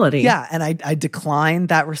responsibility. Yeah, and I declined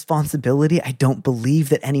that responsibility. I don't believe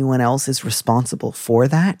that anyone else is responsible for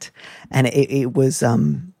that. And it was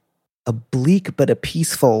a bleak but a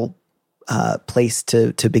peaceful place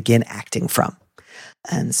to begin acting from.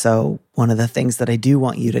 And so one of the things that I do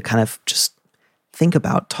want you to kind of just think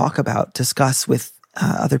about, talk about, discuss with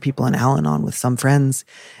other people in Al-Anon, with some friends,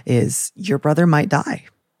 is your brother might die.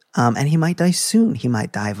 And he might die soon. He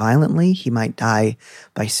might die violently. He might die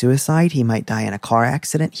by suicide. He might die in a car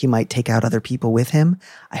accident. He might take out other people with him.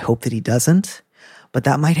 I hope that he doesn't. But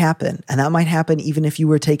that might happen. And that might happen even if you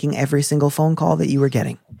were taking every single phone call that you were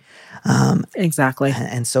getting. Exactly.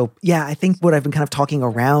 And so, yeah, I think what I've been kind of talking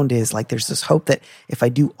around is like there's this hope that if I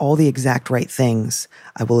do all the exact right things,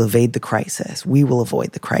 I will evade the crisis. We will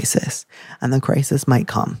avoid the crisis. And the crisis might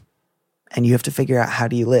come. And you have to figure out, how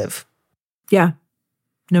do you live? Yeah.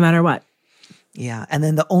 No matter what. Yeah. And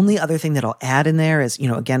then the only other thing that I'll add in there is,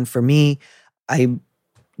 again, for me, I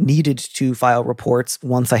needed to file reports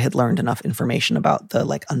once I had learned enough information about the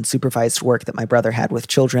unsupervised work that my brother had with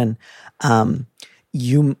children.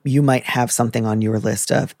 You might have something on your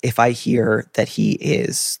list of, if I hear that he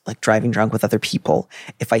is driving drunk with other people,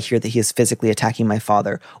 if I hear that he is physically attacking my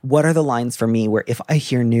father, what are the lines for me where if I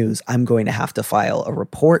hear news, I'm going to have to file a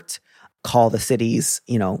report, call the city's,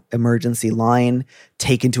 emergency line,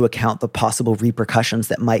 take into account the possible repercussions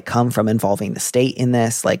that might come from involving the state in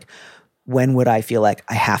this. When would I feel like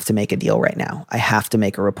I have to make a deal right now? I have to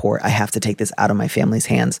make a report. I have to take this out of my family's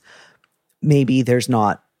hands. Maybe there's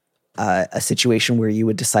not a situation where you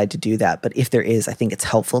would decide to do that. But if there is, I think it's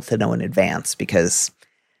helpful to know in advance, because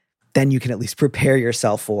then you can at least prepare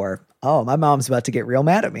yourself for, oh, my mom's about to get real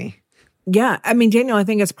mad at me. Yeah. I mean, Daniel, I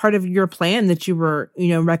think it's part of your plan that you were,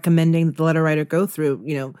 recommending that the letter writer go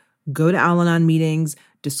through, go to Al-Anon meetings,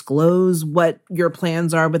 disclose what your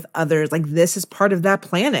plans are with others. This is part of that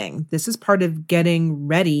planning. This is part of getting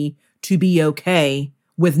ready to be okay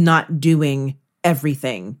with not doing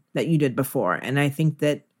everything that you did before. And I think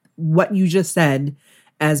that what you just said,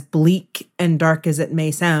 as bleak and dark as it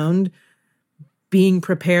may sound, being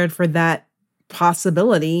prepared for that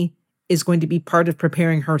possibility is going to be part of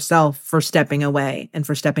preparing herself for stepping away and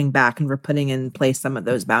for stepping back and for putting in place some of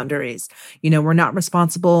those boundaries. We're not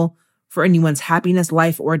responsible for anyone's happiness,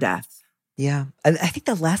 life, or death. Yeah. I think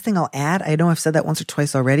the last thing I'll add, I know I've said that once or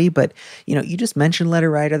twice already, but, you just mentioned,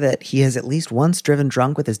 letter writer, that he has at least once driven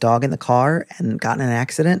drunk with his dog in the car and gotten in an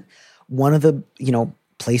accident. One of the,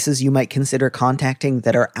 places you might consider contacting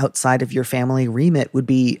that are outside of your family remit would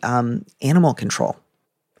be animal control.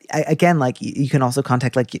 Again, you can also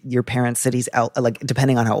contact your parents' cities out,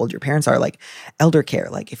 depending on how old your parents are, elder care.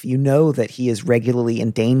 If you know that he is regularly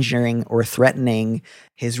endangering or threatening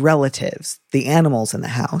his relatives, the animals in the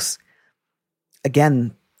house.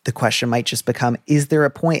 Again, the question might just become, is there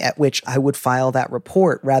a point at which I would file that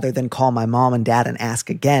report rather than call my mom and dad and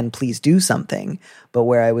ask again, please do something, but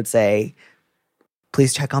where I would say,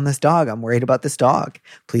 please check on this dog. I'm worried about this dog.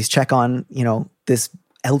 Please check on, this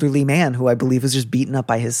elderly man who I believe was just beaten up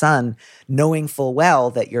by his son, knowing full well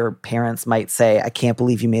that your parents might say, I can't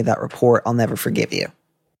believe you made that report. I'll never forgive you.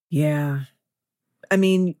 Yeah. I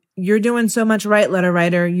mean, you're doing so much right, letter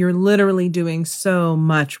writer. You're literally doing so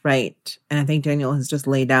much right. And I think Daniel has just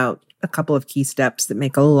laid out a couple of key steps that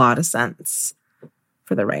make a lot of sense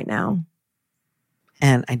for the right now.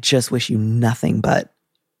 And I just wish you nothing but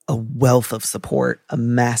a wealth of support, a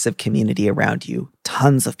massive community around you,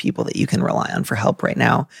 tons of people that you can rely on for help right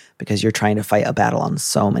now, because you're trying to fight a battle on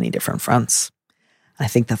so many different fronts. I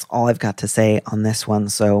think that's all I've got to say on this one.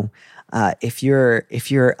 So if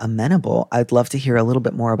you're amenable, I'd love to hear a little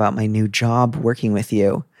bit more about my new job working with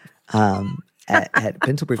you at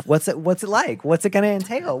Bental Brief. What's it like? What's it going to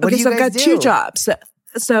entail? What do you guys do? I've got two jobs.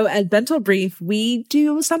 So at Bental Brief, we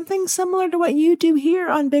do something similar to what you do here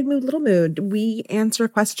on Big Mood, Little Mood. We answer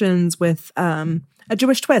questions with a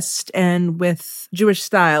Jewish twist and with Jewish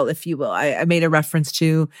style, if you will. I made a reference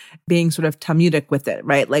to being sort of Talmudic with it,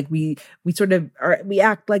 right? We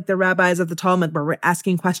act like the rabbis of the Talmud, where we're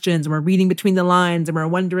asking questions and we're reading between the lines and we're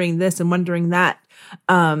wondering this and wondering that.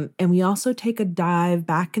 And we also take a dive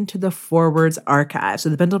back into the Forward's archive. So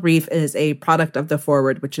the Bental Brief is a product of the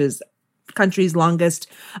Forward, which is country's longest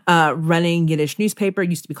running Yiddish newspaper. It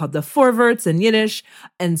used to be called the Vorwärts in Yiddish.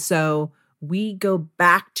 And so we go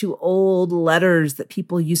back to old letters that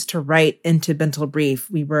people used to write into Bintel Brief.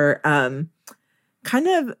 We were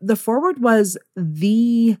the Forward was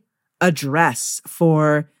the address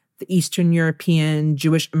for the Eastern European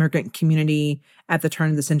Jewish immigrant community at the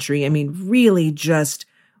turn of the century. I mean, really just,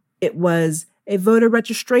 it was a voter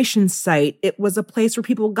registration site. It was a place where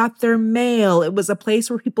people got their mail. It was a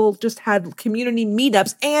place where people just had community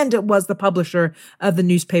meetups. And it was the publisher of the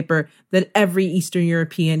newspaper that every Eastern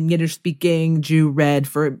European Yiddish-speaking Jew read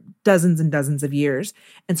for dozens and dozens of years.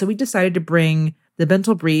 And so we decided to bring the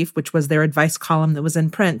Bintel Brief, which was their advice column that was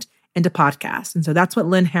in print, into podcast. And so that's what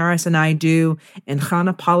Lynn Harris and I do. And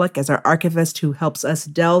Chana Pollock as our archivist who helps us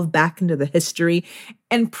delve back into the history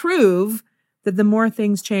and prove that the more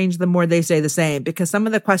things change, the more they stay the same. Because some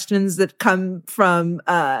of the questions that come from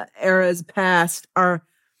eras past are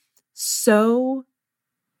so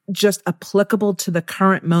just applicable to the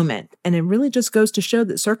current moment. And it really just goes to show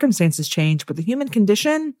that circumstances change, but the human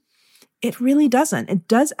condition, it really doesn't. It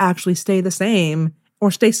does actually stay the same or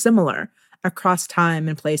stay similar across time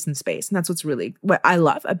and place and space. And that's what I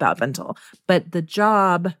love about Bintel. But the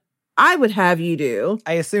job I would have you do.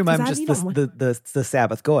 I assume I'm just the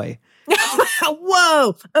Sabbath goy.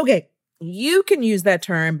 Whoa. Okay. You can use that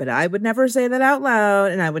term, but I would never say that out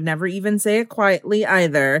loud. And I would never even say it quietly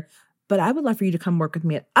either. But I would love for you to come work with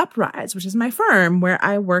me at Uprise, which is my firm where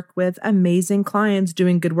I work with amazing clients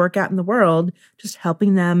doing good work out in the world, just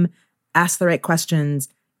helping them ask the right questions,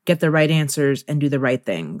 get the right answers, and do the right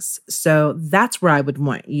things. So that's where I would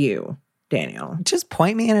want you, Daniel. Just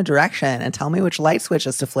point me in a direction and tell me which light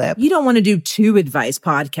switches to flip. You don't want to do 2 advice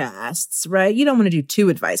podcasts, right? You don't want to do 2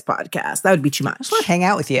 advice podcasts. That would be too much. I just want to hang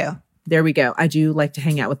out with you. There we go. I do like to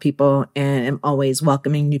hang out with people and am always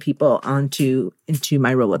welcoming new people into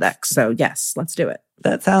my Rolodex. So yes, let's do it.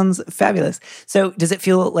 That sounds fabulous. So does it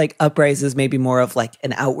feel like Uprise is maybe more of like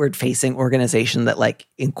an outward facing organization that like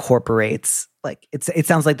incorporates, like it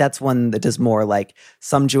sounds like that's one that does more like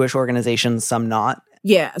some Jewish organizations, some not?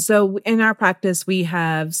 Yeah. So in our practice, we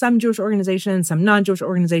have some Jewish organizations, some non-Jewish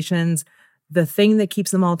organizations. The thing that keeps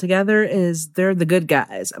them all together is they're the good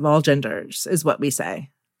guys of all genders, is what we say.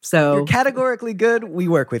 So you're categorically good, we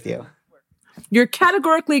work with you. You're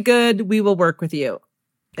categorically good, we will work with you.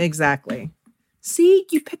 Exactly. See,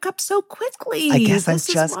 you pick up so quickly. I guess I'm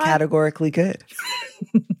just categorically good.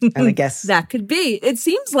 And I guess that could be. It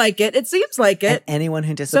seems like it. It seems like it. And anyone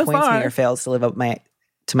who disappoints me or fails to live up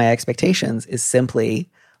to my expectations is simply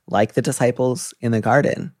like the disciples in the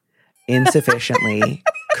garden, insufficiently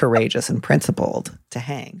courageous and principled to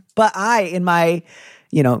hang. But I, in my,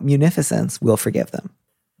 munificence, will forgive them.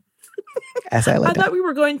 As I thought we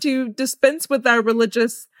were going to dispense with our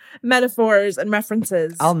religious metaphors and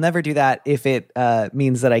references. I'll never do that if it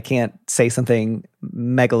means that I can't say something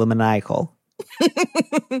megalomaniacal.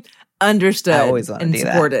 Understood. I always want to do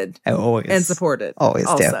supported. That. I always. And supported. Always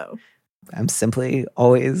also. Do. I'm simply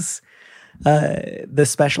always the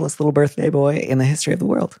specialist little birthday boy in the history of the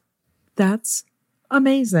world. That's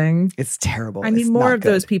amazing. It's terrible. I need more of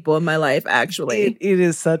those people in my life, actually. It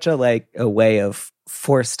is such a way of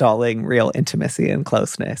forestalling real intimacy and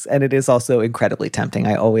closeness. And it is also incredibly tempting.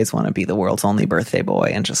 I always want to be the world's only birthday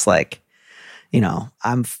boy and just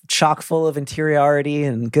I'm chock full of interiority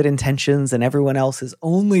and good intentions, and everyone else is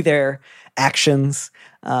only their actions.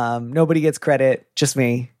 Nobody gets credit, just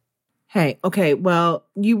me. Hey, okay, well,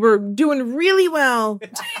 you were doing really well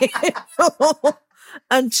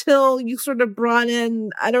until you sort of brought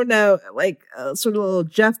in, I don't know, sort of a little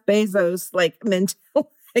Jeff Bezos mental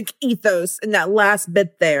ethos in that last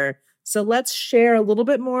bit there. So let's share a little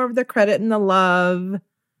bit more of the credit and the love.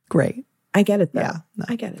 Great. I get it, though. Yeah, no.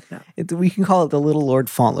 I get it, though. We can call it the Little Lord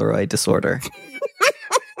Fauntleroy disorder.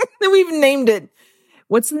 We've named it.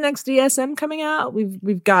 What's the next DSM coming out?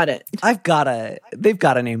 We've got it. They've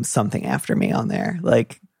got to name something after me on there.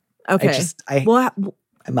 Okay.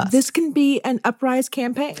 I must. This can be an Uprise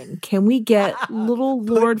campaign. Can we get Little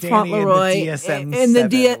Lord Fauntleroy in the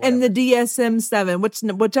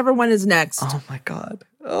DSM-7, whichever one is next? Oh my god!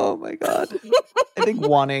 I think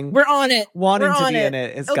wanting we're on it. Wanting to be in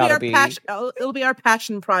it. It's got to be. It'll be our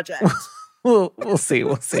passion project. We'll see.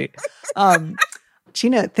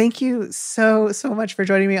 Gina, thank you so much for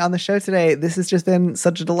joining me on the show today. This has just been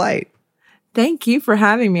such a delight. Thank you for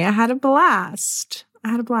having me. I had a blast.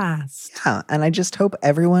 Yeah, and I just hope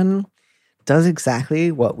everyone does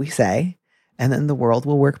exactly what we say, and then the world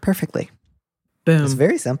will work perfectly. Boom. It's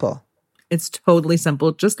very simple. It's totally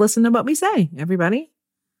simple. Just listen to what we say, everybody.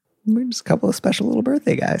 We're just a couple of special little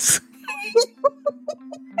birthday guys.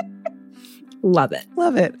 Love it.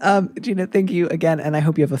 Love it. Gina, thank you again, and I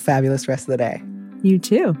hope you have a fabulous rest of the day. You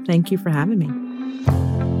too. Thank you for having me.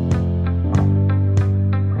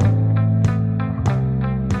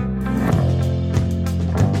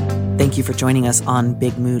 Thank you for joining us on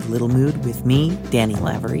Big Mood, Little Mood with me, Danny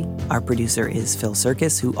Lavery. Our producer is Phil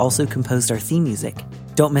Circus, who also composed our theme music.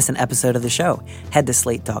 Don't miss an episode of the show. Head to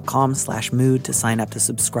slate.com/mood to sign up to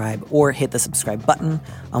subscribe or hit the subscribe button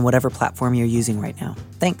on whatever platform you're using right now.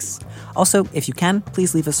 Thanks. Also, if you can,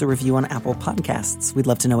 please leave us a review on Apple Podcasts. We'd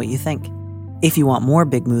love to know what you think. If you want more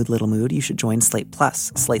Big Mood, Little Mood, you should join Slate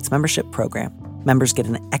Plus, Slate's membership program. Members get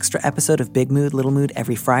an extra episode of Big Mood, Little Mood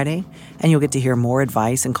every Friday, and you'll get to hear more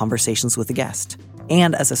advice and conversations with a guest.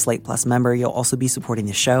 And as a Slate Plus member, you'll also be supporting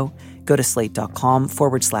the show. Go to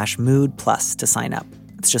slate.com/mood plus to sign up.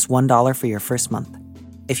 It's just $1 for your first month.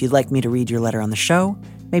 If you'd like me to read your letter on the show,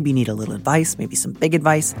 maybe you need a little advice, maybe some big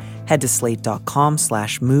advice, head to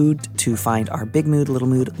slate.com/mood to find our Big Mood, Little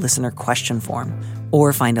Mood listener question form,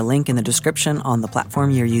 or find a link in the description on the platform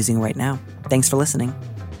you're using right now. Thanks for listening.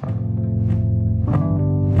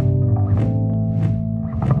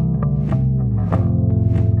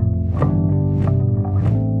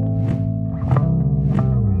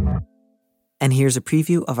 And here's a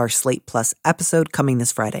preview of our Slate Plus episode coming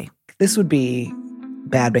this Friday. This would be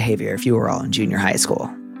bad behavior if you were all in junior high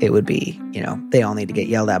school. It would be, they all need to get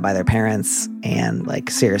yelled at by their parents and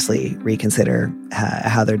seriously reconsider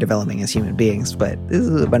how they're developing as human beings. But this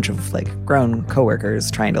is a bunch of grown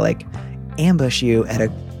coworkers trying to ambush you at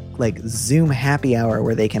a Zoom happy hour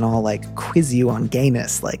where they can all quiz you on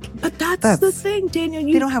gayness. But that's the thing, Daniel.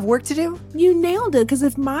 They don't have work to do? You nailed it. Because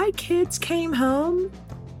if my kids came home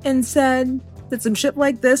and said that some shit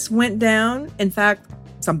like this went down, in fact,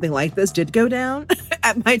 something like this did go down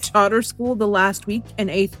at my charter school the last week in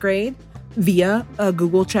 8th grade via a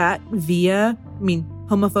Google chat, homophobia,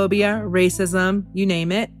 racism, you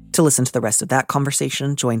name it. To listen to the rest of that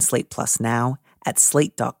conversation, join Slate Plus now at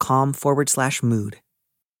slate.com/mood.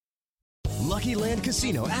 Lucky Land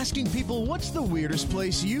Casino, asking people, what's the weirdest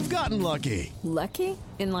place you've gotten lucky? Lucky?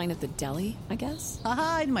 In line at the deli, I guess?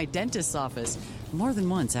 Aha, in my dentist's office. More than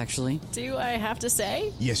once, actually. Do I have to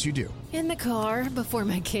say? Yes, you do. In the car before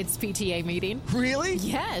my kids' PTA meeting. Really?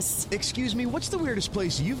 Yes. Excuse me, what's the weirdest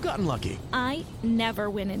place you've gotten lucky? I never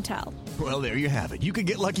win and tell. Well, there you have it. You can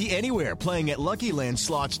get lucky anywhere, playing at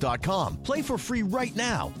LuckyLandSlots.com. Play for free right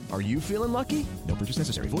now. Are you feeling lucky? No purchase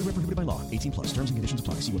necessary. Void where prohibited by law. 18+. Terms and conditions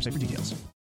apply. See website for details.